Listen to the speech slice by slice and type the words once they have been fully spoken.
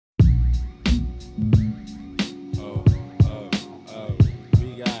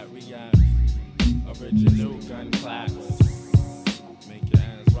Originoo Gunn Clappaz. Make your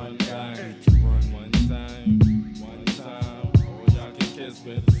ass run back. Run one time. Oh, y'all can kiss,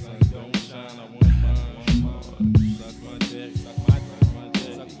 but the sun don't shine. I want mine. Suck my dick. Suck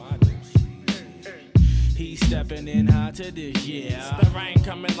my dick. He's stepping in hot to this year. Starang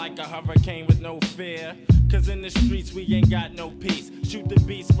coming like a hurricane with no fear. Cause in the streets we ain't got no peace. Shoot the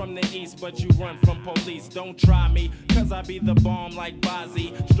beast from the east, but you run from police. Don't try me, cause I be the bomb like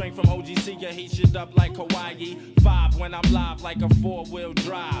Bozzy. Straight from O.G.C, you heat shit up like Hawaii. 5 when I'm live like a 4-wheel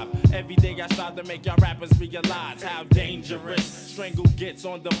drive. Every day I strive to make y'all rappers realize how dangerous Strangle gets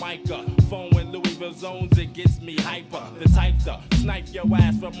on the microphone. When Louieville zones, it gets me hyper. The type to snipe your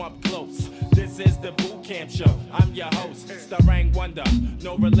ass from up close. This is the boot camp show. I'm your host, Starang Wondah.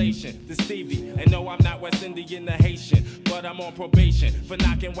 No relation to Stevie. And no, I'm not West Indian or Haitian, but I'm on probation for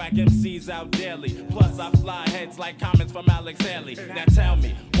knocking whack MCs out daily. Plus I fly heads like comments from Alex Haley. Now tell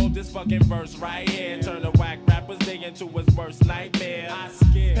me, won't this fucking verse right here turn a whack rapper's day into his worst nightmare? I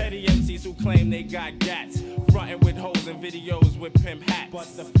scare petty MCs who claim they got gats, frontin' with hoes and videos with pimp hats. But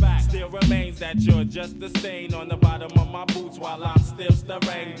the fact still remains that you're just a stain on the bottom of my boots while I'm still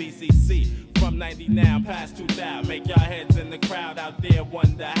Starang BCC. From 90 now past 2000, make y'all heads in the crowd out there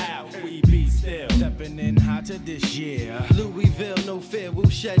wonder how we be still. Stepping in hot to this year. Louisville, no fear, will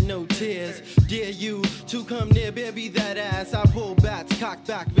shed no tears. Dare you to come near, baby, that ass. I pull bats, cock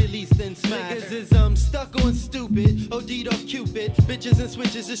back, release, then smash. Niggas is stuck on stupid, OD'd off Cupid. Bitches and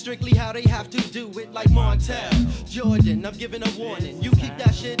switches is strictly how they have to do it. Like Montel, Jordan, I'm giving a warning. You keep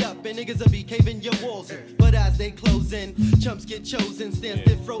that shit up and niggas will be caving your walls in. But as they close in, chumps get chosen, stand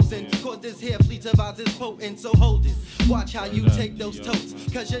stiff frozen. Cause this hair fleet of ours is potent, so hold it. Watch how you take those totes,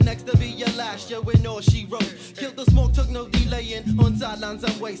 cause you're next to be your last year when all she wrote. Killed the smoke, took no delaying. On sidelines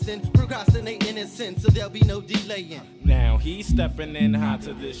I'm wasting, procrastinating is sin, so there'll be no delaying. Now he's stepping in hot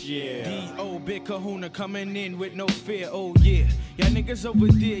to this year. D.O. Big Kahuna coming in with no fear, oh yeah. Y'all niggas over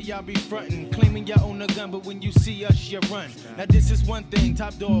there, y'all be frontin', claiming y'all own a gun, but when you see us, you run. Now this is one thing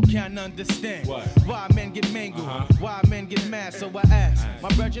top dog can't understand. What? Why men get mangled, why men get mad, so I asked my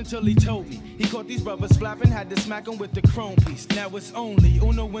brother until he told me. He caught these brothers flapping, had to smack him with the chrome piece. Now it's only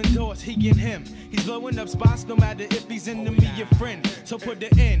Uno indoors, he and him. He's blowing up spots no matter if he's enemy or friend. So put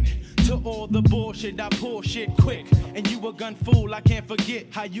the end to all the bullshit, I pull shit quick. And you a gun fool, I can't forget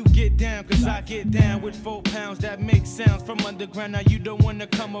how you get down, cause I get down with 4 pounds that make sounds from underground. Now you don't wanna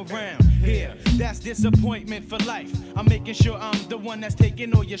come around here, that's disappointment for life. I'm making sure I'm the one that's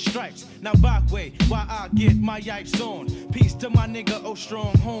taking all your stripes. Now back way, while I get my yipes on. Peace to my nigga O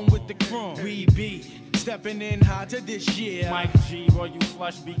Strong, home with the chrome. We be stepping in hot to this year. Mike G, Roy, you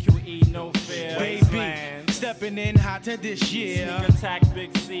flush, BQE, no fear. Baby, stepping in hot to this year. Sneak attack,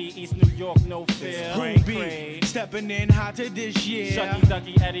 Big C, East New York, no fear. Who be stepping in hot to this year. Shucky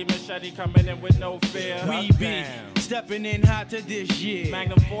Ducky, Eddie Machete coming in with no fear. We be stepping in hot to this year.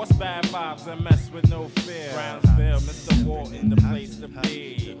 Magnum Force, bad vibes, and mess with no fear. Brownsville, Mr. Walton, the place to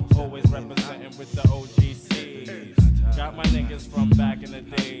be. Always representing with the O.G.C. Got my niggas from back in the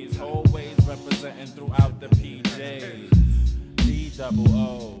days, always representing throughout the PJs.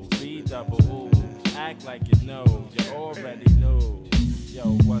 D-double-O, B-double-O, act like you know, you already know. Yo,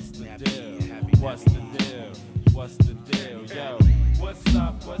 what's the deal? What's the deal? What's the deal? Yo.